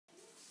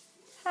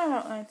Hello,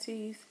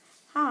 aunties.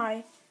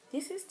 Hi,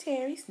 this is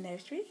Terry's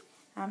Nursery.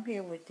 I'm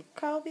here with the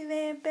Kobe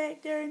laying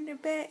back there in the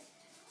back,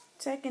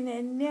 taking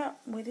a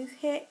nap with his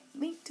head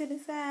linked to the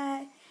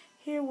side.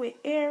 Here with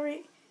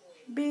Eric,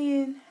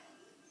 being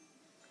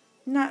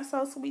not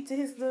so sweet to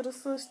his little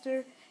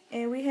sister,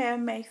 and we have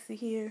Macy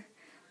here.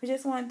 We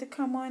just wanted to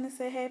come on and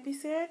say happy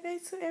Saturday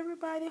to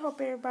everybody. Hope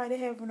everybody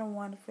having a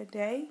wonderful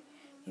day.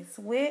 It's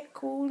wet,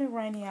 cool, and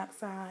rainy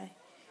outside,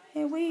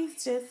 and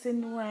we's just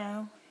sitting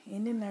around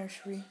in the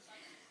nursery.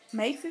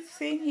 Macy's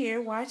sitting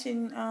here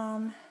watching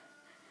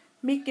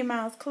Mickey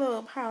Mouse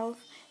Clubhouse,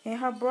 and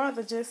her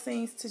brother just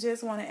seems to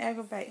just want to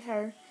aggravate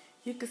her.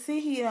 You can see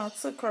he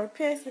took her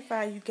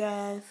pacifier, you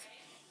guys,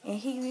 and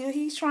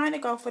he's trying to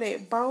go for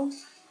that bow.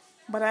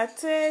 But I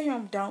tell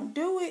him, don't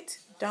do it.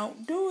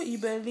 Don't do it. You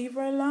better leave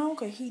her alone,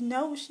 because he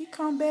knows she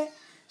come back,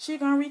 she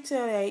going to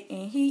retaliate,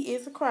 and he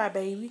is a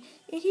crybaby,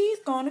 and he's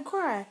going to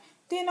cry.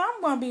 Then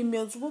I'm going to be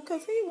miserable,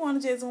 because he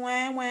want to just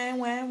whine, whine,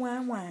 whine,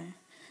 whine, whine.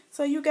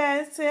 So you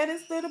guys tell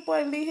this little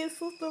boy to leave his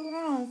sister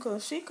alone,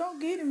 because she going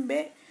to get him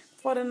back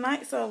for the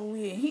night's over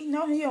with. He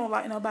know he don't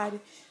like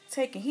nobody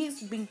taking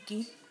his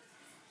binky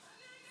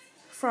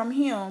from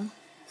him.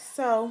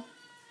 So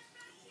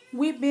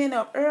we been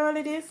up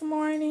early this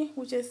morning.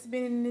 We just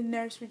been in the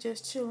nursery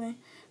just chilling.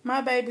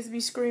 My babies be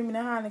screaming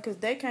and hollering because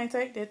they can't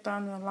take that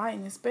thunder and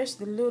lightning,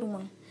 especially the little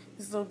one.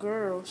 This little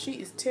girl, she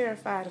is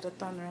terrified of the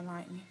thunder and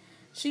lightning.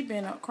 She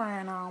been up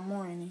crying all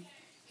morning.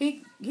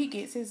 He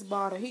gets his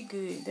bottle. He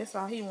good. That's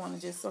all he want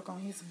to just suck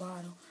on his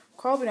bottle.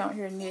 Kobe don't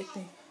hear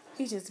nothing.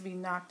 He just be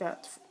knocked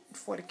out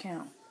for the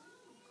count.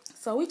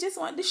 So we just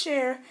wanted to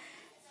share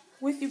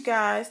with you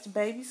guys. The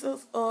babies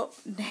is up.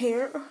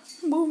 They're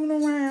moving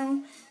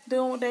around,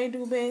 doing what they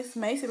do best.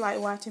 Macy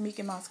like watching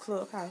Mickey Mouse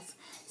Clubhouse.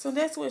 So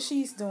that's what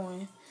she's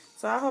doing.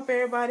 So I hope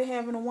everybody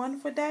having a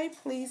wonderful day.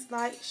 Please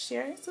like,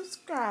 share, and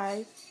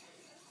subscribe.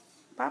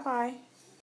 Bye-bye.